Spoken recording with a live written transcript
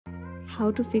How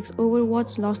to fix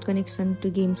Overwatch lost connection to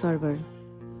game server.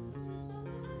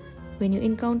 When you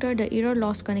encounter the error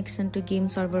lost connection to game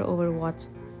server Overwatch,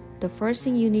 the first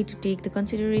thing you need to take into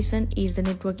consideration is the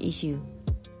network issue.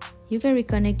 You can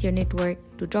reconnect your network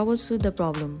to troubleshoot the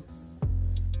problem.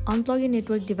 Unplug your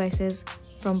network devices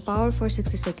from power for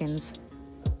 60 seconds.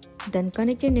 Then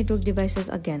connect your network devices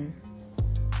again.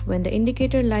 When the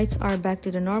indicator lights are back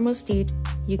to the normal state,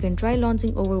 you can try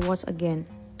launching Overwatch again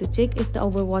to check if the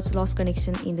Overwatch lost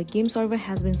connection in the game server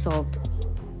has been solved.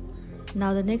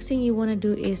 Now the next thing you want to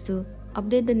do is to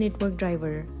update the network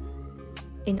driver.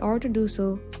 In order to do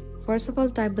so, first of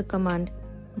all type the command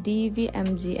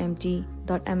devmgmt.msc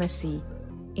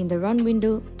in the run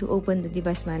window to open the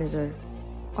device manager.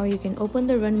 Or you can open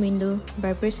the run window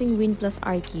by pressing Win plus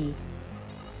R key.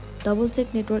 Double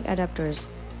check network adapters,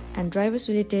 and drivers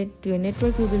related to your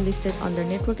network will be listed under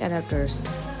network adapters.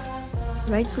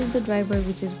 Right click the driver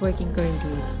which is working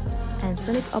currently and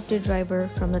select update driver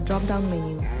from the drop down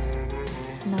menu.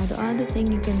 Now the other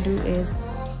thing you can do is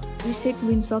reset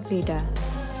WinSock data.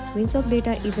 WinSock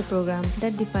data is a program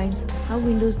that defines how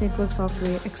Windows network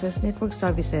software access network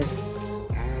services.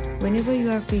 Whenever you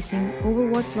are facing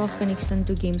Overwatch lost connection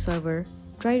to game server,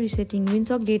 try resetting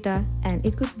WinSock data and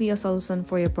it could be a solution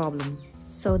for your problem.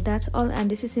 So that's all, and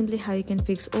this is simply how you can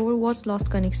fix Overwatch lost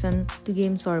connection to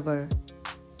game server.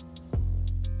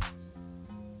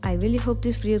 I really hope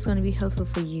this video is going to be helpful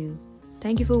for you.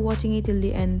 Thank you for watching it till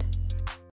the end.